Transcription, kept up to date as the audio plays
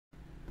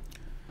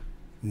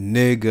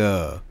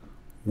Nigga,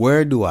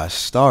 where do I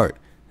start?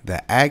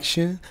 The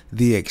action,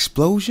 the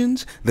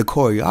explosions, the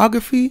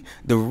choreography,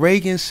 the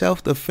Reagan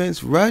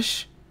self-defense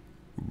rush?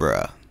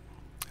 Bruh.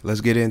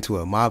 Let's get into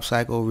it. Mob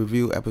Psycho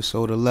Review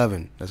episode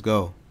 11. Let's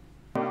go.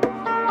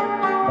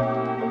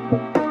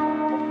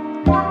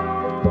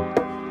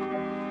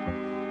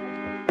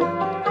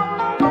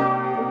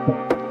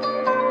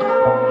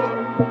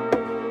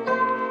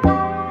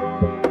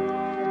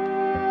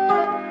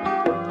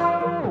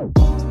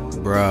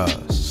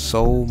 Bruh,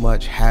 so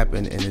much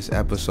happened in this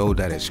episode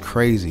that is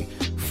crazy.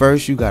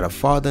 First, you got a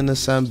father and a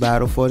son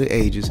battle for the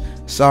ages.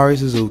 Sorry,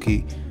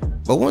 Suzuki.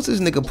 But once this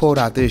nigga pulled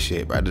out this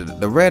shit, bro,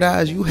 the red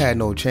eyes, you had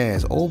no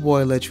chance. Old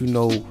boy let you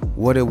know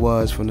what it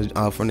was from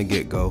the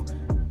get-go.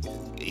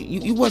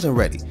 You wasn't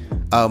ready.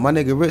 My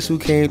nigga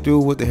Ritsu came through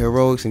with the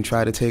heroics and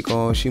tried to take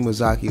on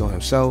Shimazaki on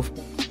himself.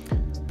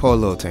 Poor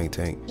little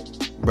Tank.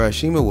 Bruh,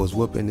 Shima was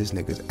whooping this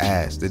nigga's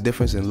ass. The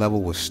difference in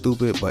level was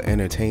stupid but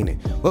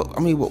entertaining. Well, I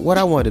mean, what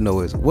I wanted to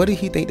know is, what did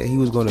he think that he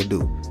was gonna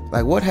do?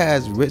 Like, what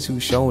has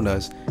Ritsu shown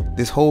us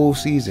this whole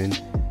season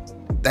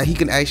that he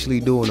can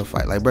actually do in a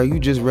fight? Like, bro, you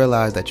just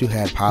realized that you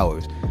had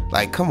powers.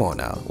 Like, come on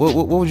now. What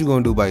was you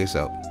gonna do by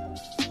yourself?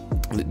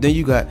 Then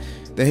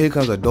here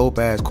comes a dope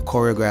ass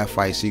choreographed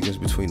fight sequence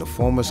between the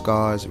former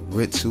Scars,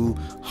 Ritsu,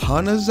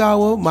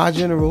 Hanazawa, my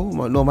general,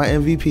 my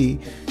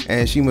MVP,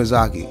 and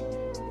Shimazaki.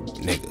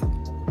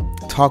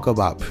 Nigga, talk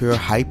about pure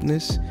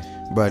hypeness.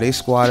 Bro, they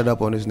squatted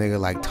up on this nigga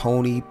like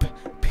Tony,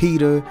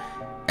 Peter,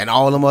 and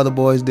all them other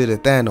boys did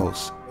at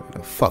Thanos.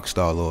 Fuck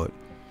Star-Lord.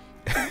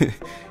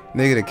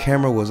 Nigga, the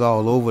camera was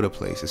all over the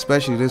place,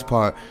 especially this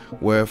part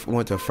where it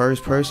went to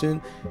first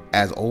person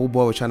as old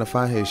boy was trying to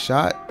find his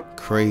shot.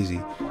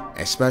 Crazy.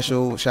 And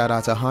special shout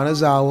out to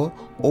Hanazawa.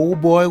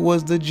 Old boy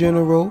was the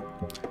general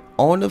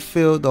on the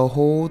field the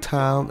whole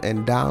time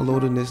and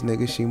downloading this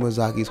nigga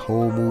Shimazaki's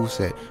whole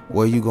moveset.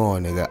 Where you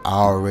going, nigga? I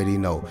already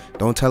know.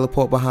 Don't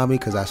teleport behind me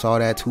because I saw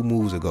that 2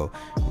 moves ago.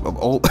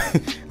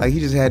 Like, he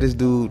just had this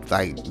dude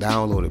like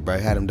downloaded, bro.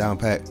 Had him down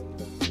pat.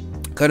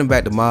 Cutting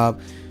back to Mob.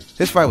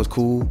 His fight was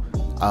cool.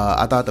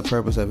 I thought the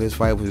purpose of his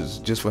fight was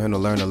just for him to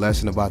learn a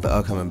lesson about the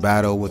upcoming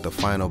battle with the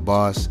final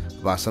boss.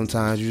 About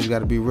sometimes you just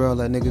gotta be real,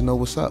 let niggas know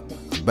what's up.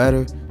 I'm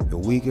better, you're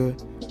weaker,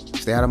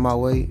 stay out of my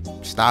way,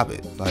 stop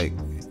it. Like,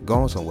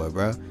 going somewhere,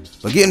 bro.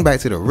 But getting back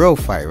to the real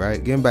fight,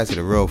 right?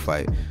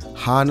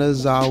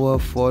 Hanazawa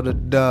for the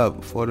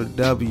dub, for the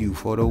W,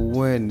 for the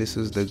win. This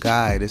is the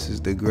guy. This is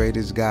the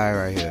greatest guy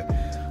right here.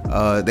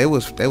 They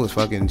was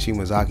fucking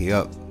Shimazaki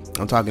up.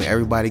 I'm talking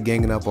everybody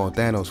ganging up on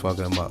Thanos,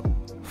 fucking him up.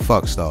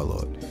 Fuck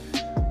Star-Lord.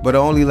 But it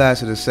only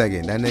lasted a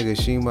second. That nigga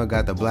Shima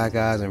got the black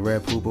eyes and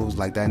red pupils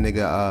like that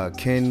nigga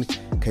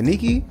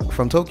Kaneki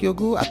from Tokyo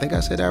Ghoul. I think I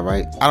said that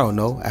right. I don't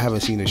know. I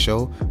haven't seen the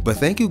show. But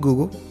thank you,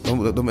 Google.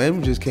 Them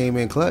images came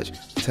in clutch.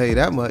 I'll tell you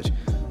that much.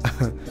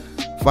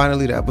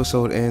 Finally, the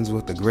episode ends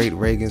with the great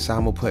Reagan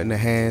Sama putting the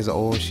hands of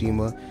old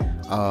Shima.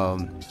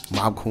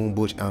 Mob Kun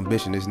Butch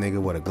ambition this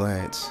nigga with a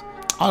glance.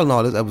 All in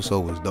all, this episode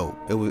was dope.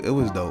 It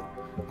was dope.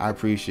 I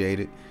appreciate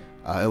it.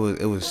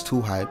 It was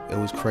too hype. It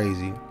was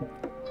crazy.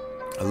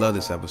 I love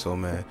this episode,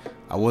 man.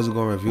 I wasn't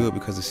gonna review it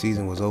because the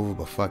season was over,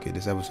 but fuck it,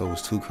 this episode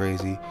was too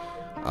crazy.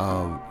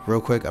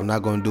 Real quick, I'm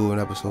not gonna do an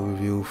episode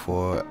review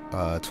for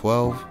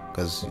 12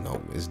 because, you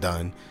know, it's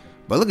done.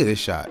 But look at this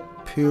shot,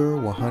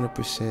 pure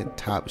 100%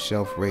 top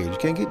shelf rage. You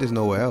can't get this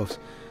nowhere else.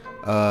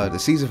 The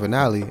season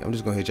finale, I'm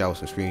just gonna hit y'all with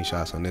some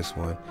screenshots on this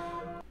one.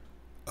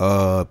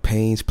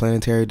 Payne's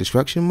planetary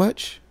destruction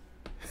much?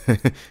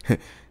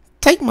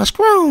 Take my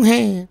strong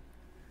hand.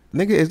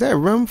 Nigga, is that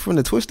Rim from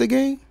the Twister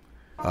game?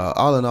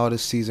 All in all,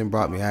 this season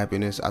brought me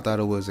happiness. I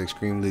thought it was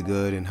extremely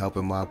good in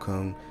helping Mob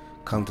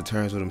come to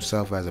terms with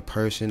himself as a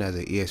person, as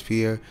an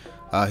ESPer.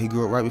 He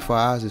grew up right before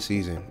our eyes this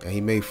season, and he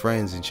made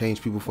friends and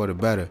changed people for the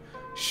better.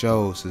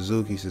 Sho,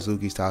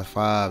 Suzuki's top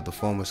 5, the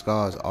former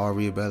Scars, all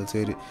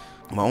rehabilitated.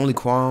 My only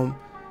qualm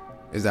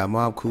is that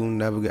Mob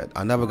Kun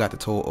I never got to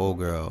tell old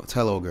girl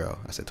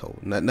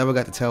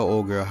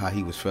how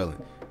he was feeling.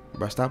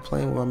 Bro, stop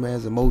playing with my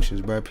man's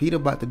emotions, bro. Peter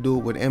about to do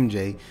it with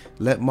MJ.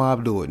 Let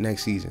Mob do it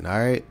next season,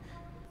 alright?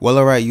 Well,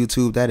 alright,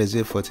 YouTube, that is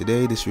it for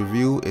today. This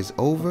review is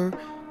over.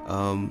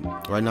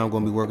 Right now I'm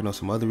going to be working on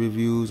some other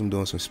reviews. I'm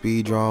doing some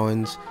speed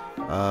drawings.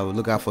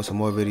 Look out for some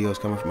more videos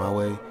coming from my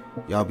way.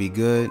 Y'all be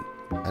good.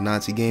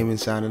 Anansi Gaming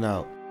signing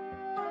out.